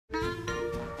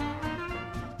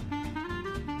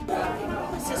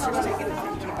sister's taking a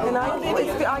picture. And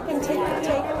I can take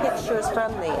pictures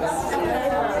from these.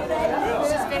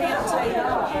 Just videotape.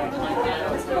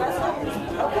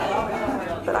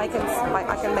 But I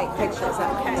can make pictures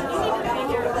of Okay. You need to be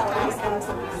here for that.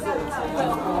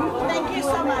 Thank you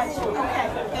so much. Okay.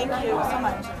 Thank you so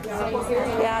much.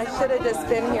 Yeah, I should have just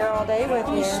been here all day with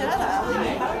you. You should have.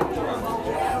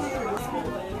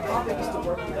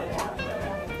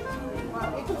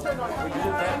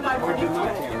 My really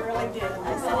did.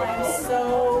 I'm so.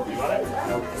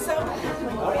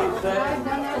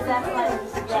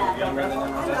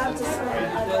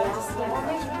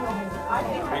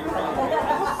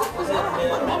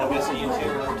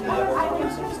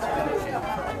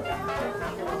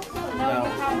 No, you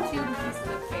have 2 pieces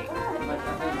of cake.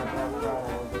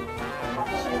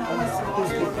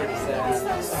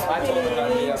 I told her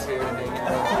I'd be up here and hang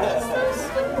out.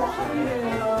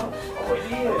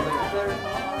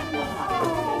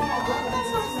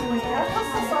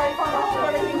 Sorry for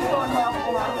everything's going well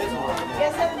for us.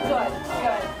 Yes, it's good.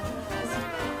 Good.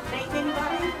 Date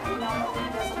anybody? No, he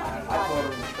doesn't want anybody.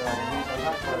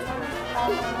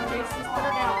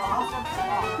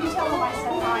 You tell him I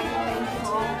said hi and thank you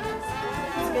too.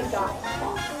 He's a good guy.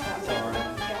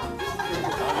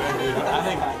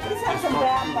 He's had some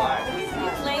bad luck.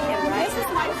 He's Lincoln, right? This is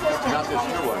my sister. Not this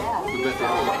new one.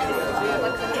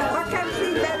 How come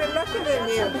she's better looking than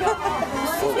you?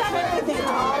 She's got everything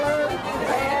taller,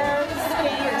 hair,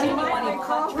 skin. Do you want any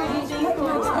coffee?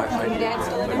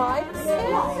 Mike?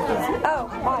 Oh,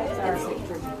 Mike.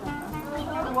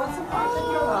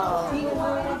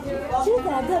 She's a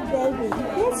good baby.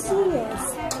 Yes, she is.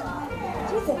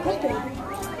 She's a good baby.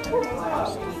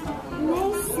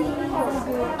 Macy is a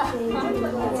good baby.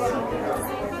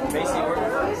 Macy,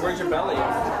 where's your belly?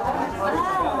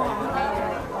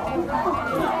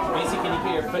 Macy, can you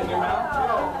put your foot in your mouth?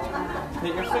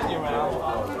 Put your foot in your mouth.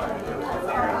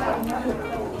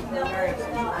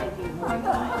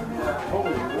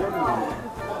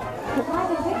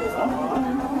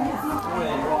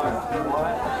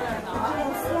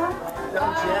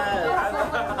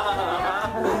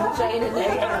 Jane and Nick.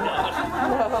 No.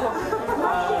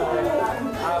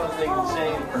 I was thinking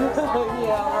Shane first.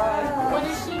 Yeah, right. What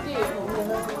does she do?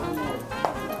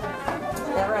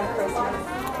 Never on Christmas.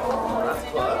 That's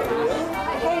close.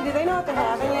 Hey, do they know what they're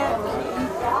having yet?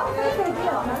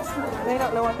 They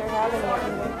don't know what they're having yet.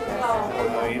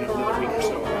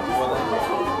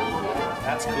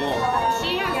 That's cool.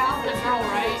 She has the girl,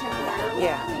 right?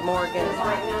 Yeah, Morgan.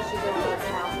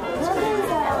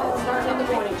 Starting in the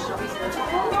morning, she'll be here.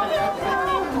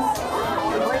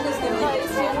 Brenda's going to play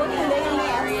In the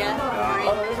area,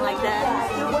 like that.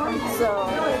 So,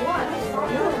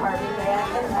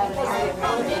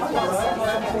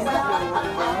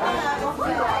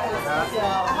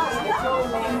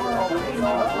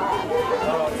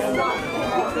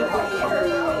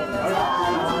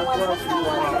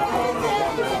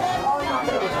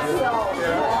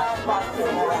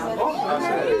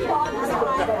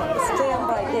 stand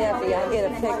by Debbie. I get a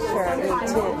picture of you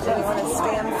too. Do you want to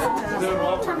stand?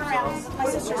 Turn around. My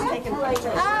sister's taking a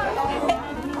picture.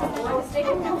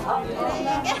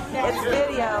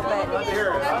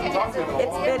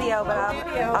 It's video, but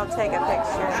I'll take a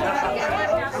picture.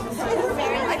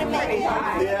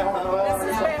 This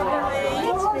is Beverly.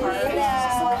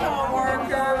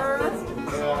 Co-worker.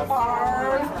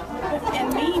 Barb. And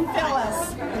me and Phyllis.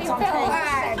 It's on tape.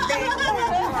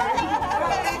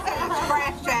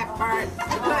 Scratch that part.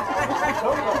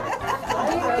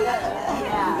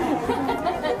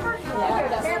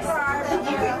 Here, Barb. You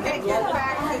can take this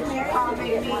back since you called me.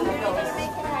 This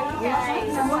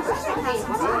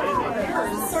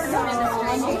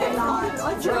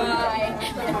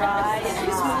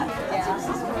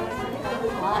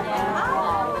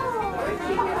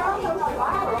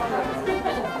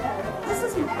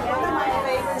is one of my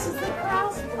favorites. Is the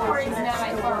Kraus Quarries now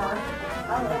my fur.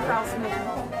 The Kraus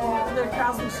man. The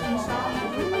Kraus machine shop.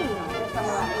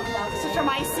 This is from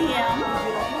ICM.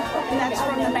 And that's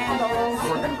from the Mandel.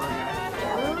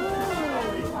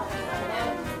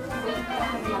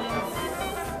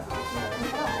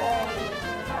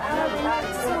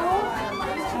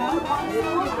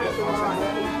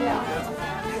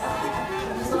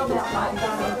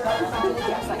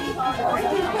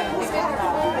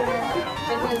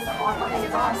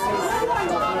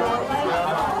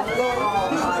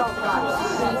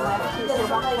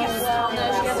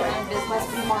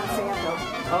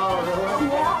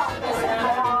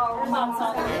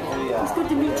 It's good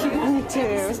to meet you. Me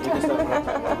too.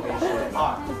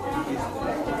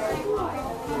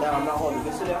 No, I'm not holding.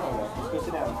 Go sit down. Go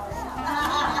sit down.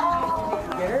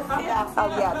 Get her? Oh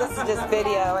yeah, this is just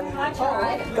video and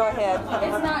go ahead.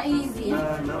 It's not easy.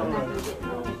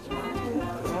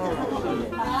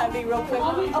 That'd be real quick.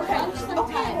 Okay, we'll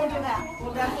do that.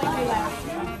 We'll definitely do that.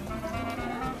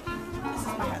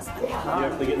 You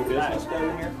actually getting business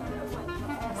done here?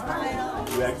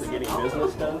 You actually getting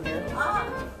business done here?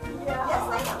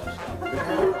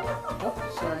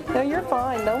 No, you're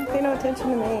fine. Don't pay no attention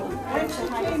to me.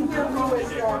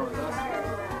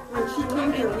 When she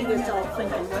came here, we was all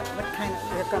thinking, what kind of,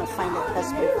 we're going to find a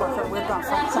husband for her. We're going to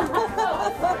find something.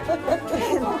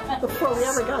 And before we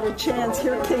ever got a chance,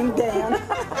 here came Dan.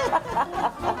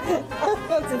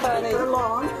 That's funny. For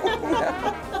long.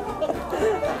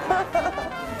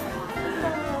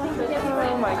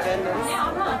 Oh my goodness. I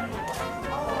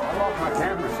lost my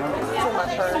camera somewhere. It's in my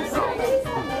purse.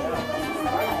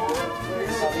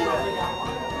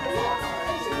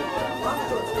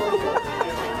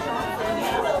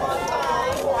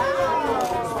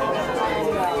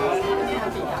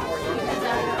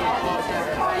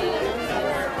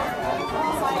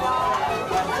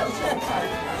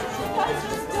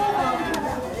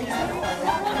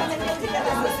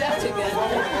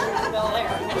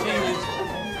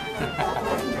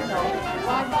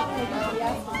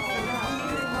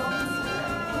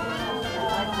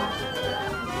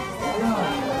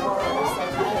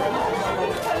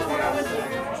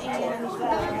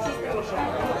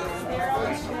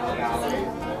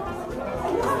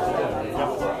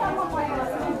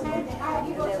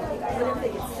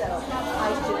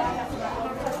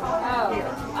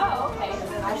 Oh, okay.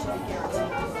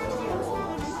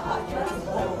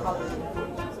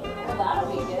 Well, that'll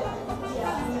be good.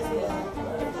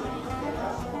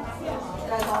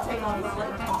 Guys, I'll take on this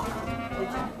little talk.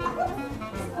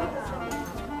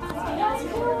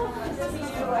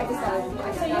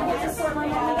 So you get to sort my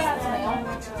mommy dad's mail.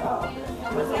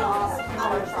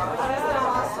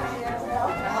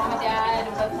 Mom and dad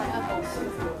and both my uncles.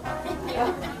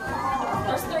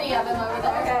 There's 3 of them over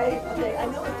there. Okay, I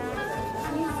know.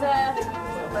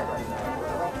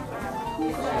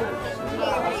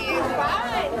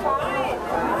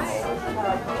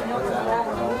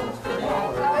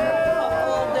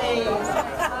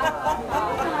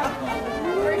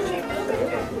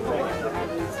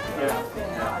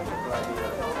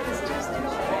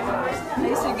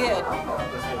 These are good.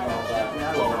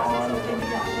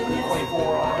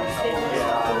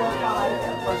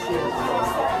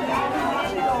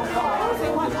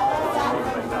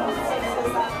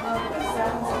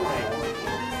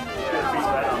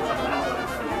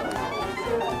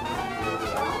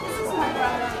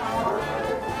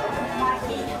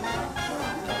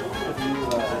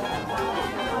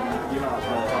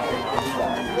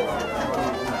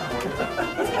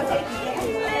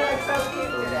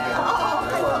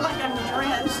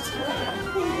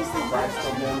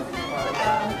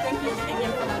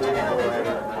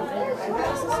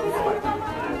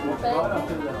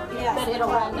 But it'll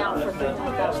run now for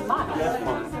 3,000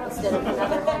 miles instead of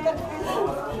another one.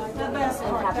 And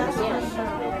happen again.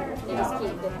 They just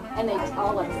keep it. And they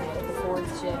all of them, the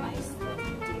Fords, Chevys,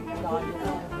 God, you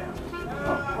know.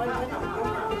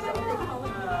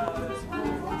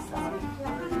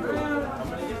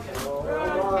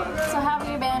 So how have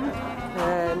you been?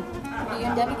 Good. What are you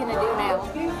and Debbie gonna do now?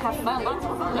 Have fun, lots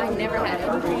of fun. I've never had it.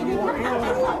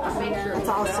 It's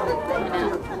awesome. I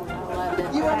loved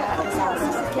it. You and that is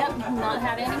awesome. Yep, not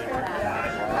had any for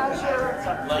that. How's your? It's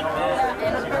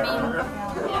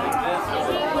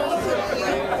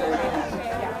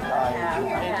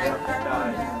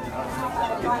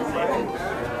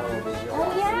oh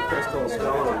yeah. Crystal's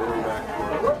gone and moving back.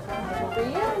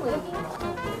 Really?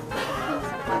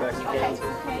 Mexican.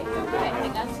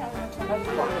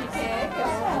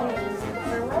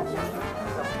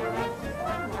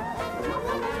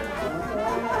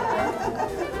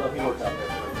 So he worked out there.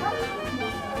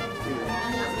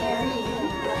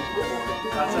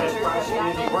 That's a surprise she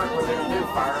didn't work with her new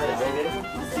fire as they did.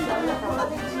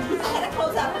 Gotta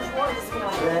close out the door this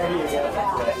morning. There you go.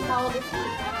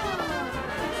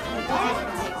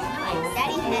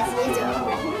 Daddy has his own.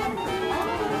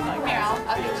 Here,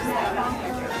 I'll get you that.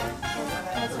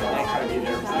 Is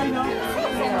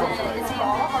he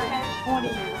all of our 20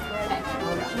 years? Okay.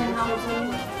 And then how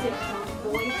many? 6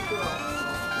 boys, girls?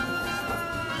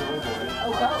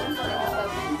 Oh, both.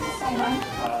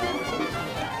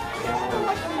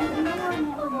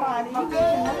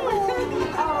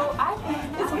 Oh, I think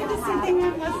it's good to see them.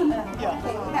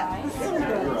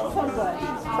 So good.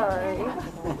 Sorry.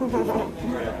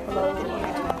 Hello.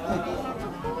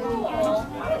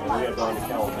 We had gone to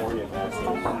California past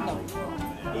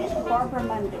Barbara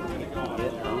Mandel.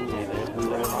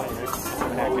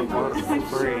 I can work for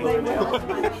free.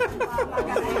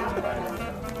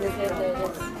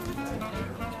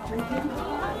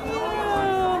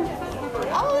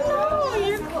 Oh no,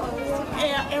 you're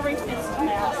yeah, everything's a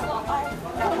mess. I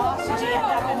lost you end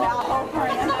up in that whole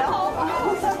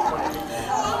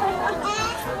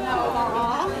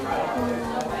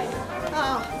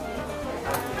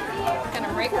Kind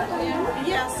of break her.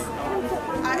 Yes.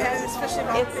 Especially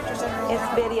about pictures and all It's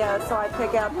that. video, so I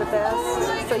pick out the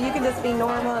best. So you can just be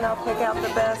normal and I'll pick out the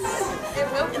best.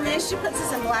 And then she puts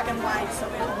us in black and white so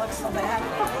we don't look so bad.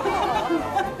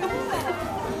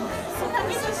 So let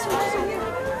me just show you.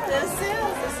 This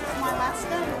is my last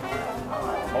day.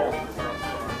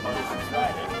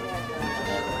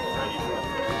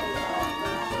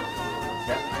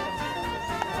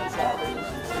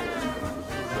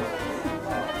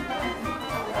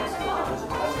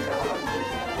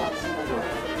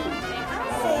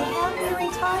 Say happy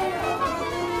retirement.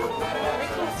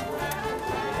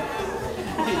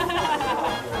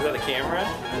 Is that a camera?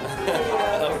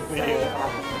 Oh, video.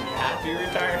 Happy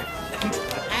retirement.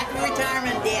 Happy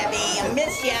retirement, Debbie. I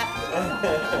miss ya.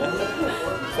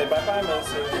 Say bye-bye,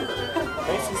 Macy.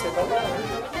 Macy, say bye-bye.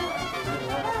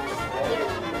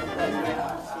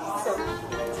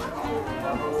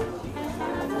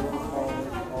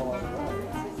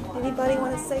 Anybody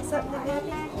want to say something to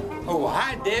Debbie? Oh,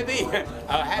 hi, Debbie.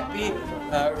 Happy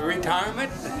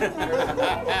retirement.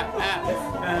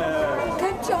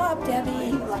 Good job,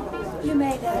 Debbie. You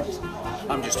made it.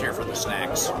 I'm just here for the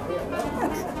snacks.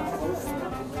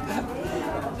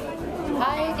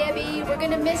 Hi, Debbie. We're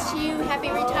gonna miss you. Happy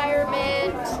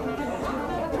retirement.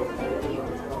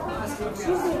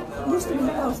 Used to be a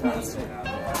postmaster.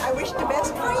 I wish the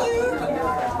best for you.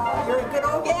 You're a good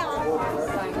old gal.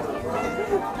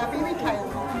 Happy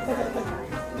retirement.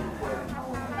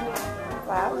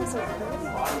 Flowers are pretty.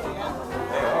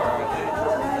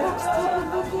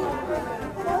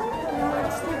 No,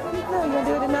 you want to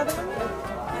do it another one?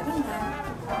 I don't know.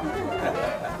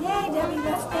 Yay, Debbie,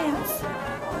 let's dance.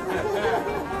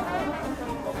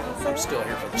 I'm still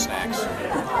here for the snacks.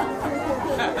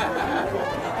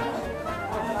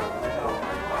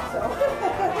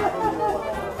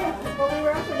 Well, we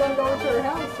were actually going to go to her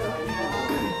house. So.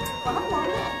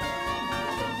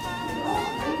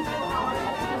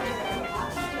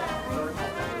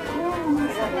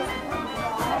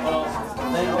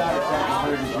 Thank God it's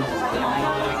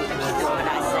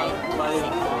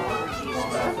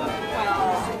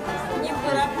You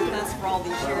put up with us for all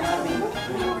these years. I mean,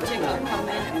 you particularly come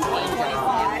in at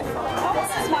 25. Oh,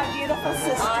 this is my beautiful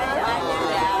sister. I knew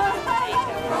that.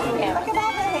 Look at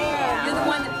all the hair. You're the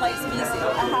one that plays music.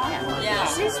 Yeah.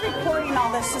 She's recording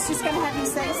all this, so she's going to have you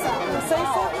say something. Say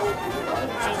something.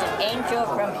 She's an angel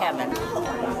from heaven.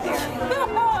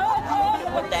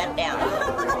 Put that down.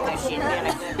 Because she's been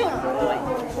a good boy.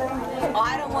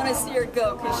 I don't want to see her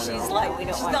go because she's like,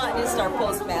 she's not just our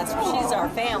postmaster, she's our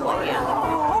family. Yeah.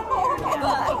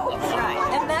 But,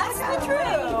 and that's the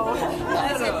truth.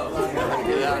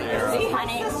 See,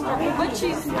 honey. But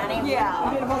she's, honey. Yeah.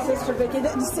 Beautiful sister Vicky.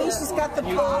 Didn't you see she's got the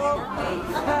pool?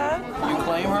 You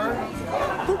claim her?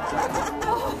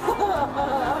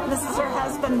 This is her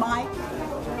husband, Mike.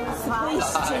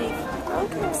 Police chief.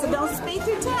 Okay. So don't speed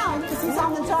through town because he's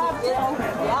on the job too.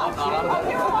 Yeah.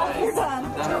 You're done.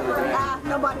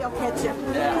 Nobody will catch you.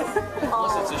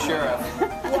 Unless it's a sheriff.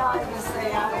 Yeah, I just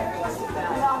say.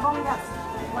 I've only got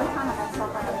one time I got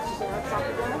stuff like that sheriff's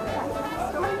office.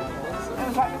 It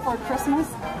was right before Christmas.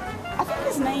 I think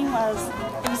his name was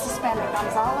Hispanic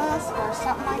Gonzalez or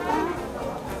something like that.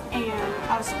 And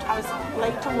I was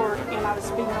late to work and I was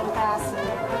speeding really fast and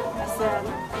I said,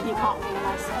 and he caught me and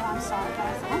I said, I'm sorry. And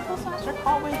I said, I'm Postmaster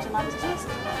Colwich and I was just,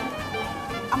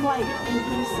 I'm late. And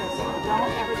he says,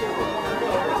 don't ever do it again.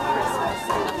 Merry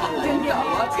Christmas. Didn't give me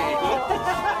a ticket.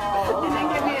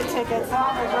 Didn't give me a ticket, so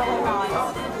I was really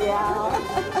nice. Yeah.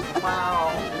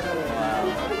 Wow.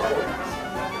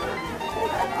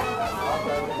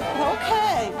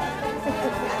 Okay.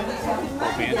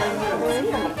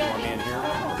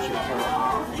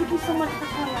 Thank you so much for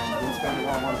coming.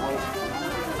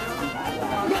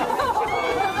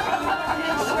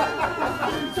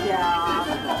 Yeah.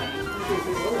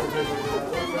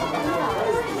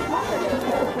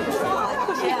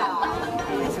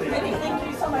 Thank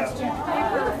you so much, Jen.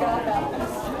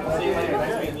 See you later.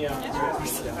 Nice meeting you.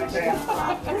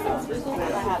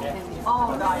 Oh,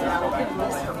 God, yeah.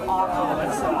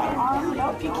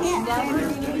 Nope, you can't.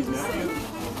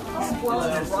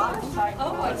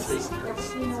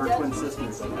 Her twin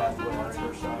sisters, so that's what that's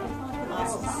her son.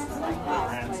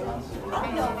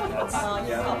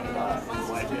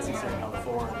 wife is sitting on the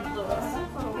floor.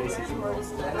 Macy's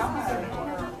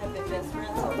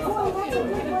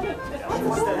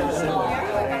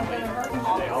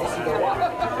they all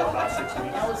have about 6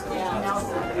 weeks.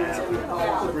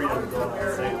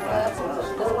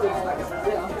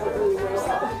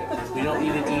 We don't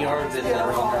need an ER visit.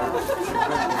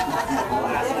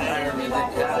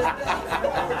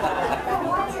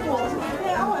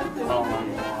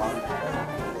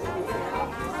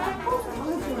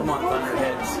 Come on,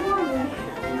 Thunderheads.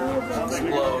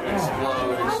 Explode,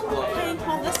 explode, explode. Okay,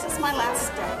 well, this is my last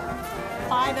day.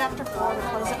 5 after 4, we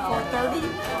close at 4:30,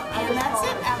 and that's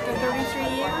it. After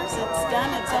 33 years, it's done,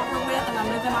 it's over with, and I'm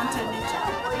moving on to a new chapter.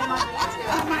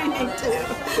 Mine too.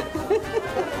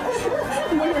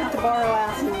 We were at the bar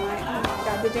last night. Oh my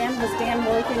God, was Dan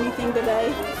work anything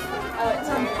today? I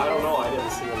don't know, I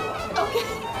didn't see him. Okay.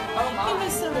 He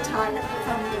was so tired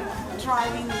from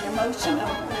driving, the emotion of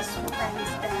his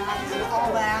friend's dad and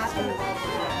all that, and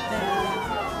then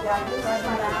driving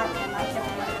back, and I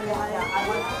kept thinking, I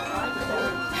want to drive today.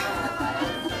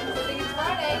 It's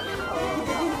Friday.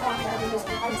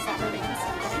 On Saturday and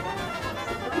Sunday.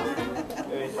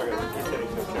 He said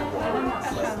he's going to check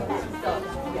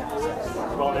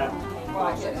well, that.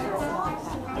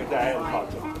 Like I hadn't talked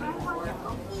to him today.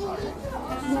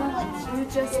 You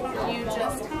just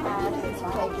had his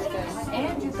cake,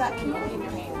 and you've got candy in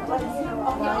your hand. Oh,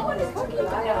 no, what is cookie? I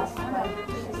know.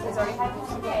 He's already had his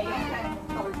cake.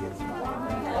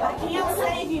 I can't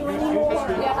save you anymore.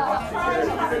 Yeah.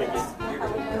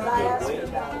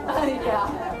 I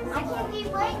can't be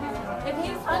waiting. If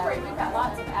he's hungry, we've got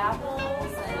lots of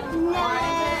apples and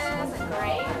oranges and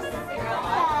grapes.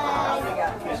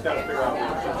 He's got to figure out what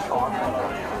chocolate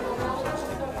on it.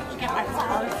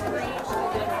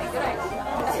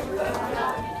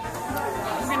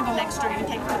 We're going to go next door and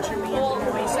take a picture of me and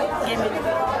the boys. Give me the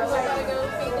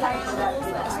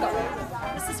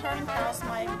This is Herman Krause,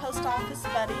 my post office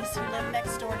buddies who live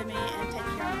next door to me and take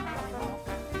care of me really well.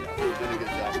 You did a good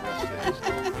job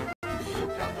yesterday.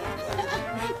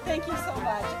 Thank you so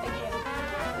much. Again,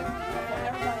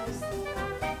 everybody's...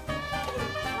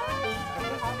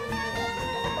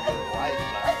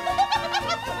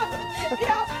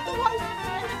 Yeah, the wife.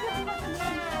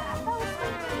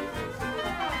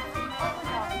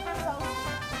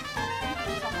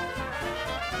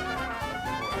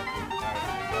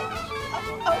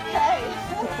 Okay.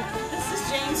 This is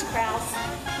James Krause.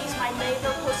 He's my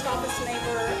neighbor, post office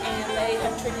neighbor, and they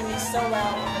have treated me so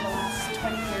well over the last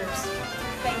 20 years.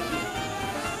 Thank you.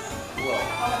 I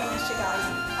want to miss you guys.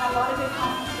 A lot of good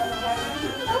comments on the website.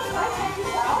 Thank you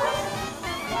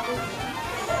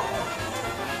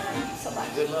so much.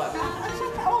 Good luck.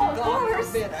 Oh, of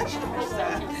course. Of course.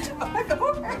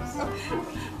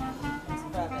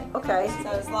 Okay, so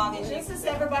as long as This is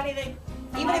everybody that...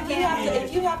 even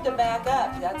if you have to back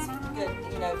up, that's good.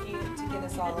 You know, if you to get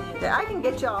us all in. I can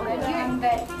get y'all in.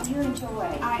 But you enjoy.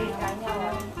 I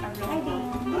know. I really do.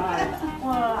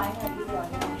 Well, I know you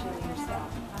don't enjoy yourself.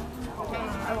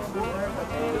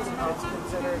 It's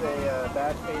considered a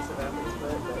bad case of empty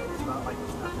split, but it's not like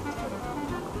it's nothing.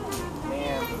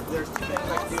 And there's 2 things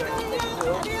I can do.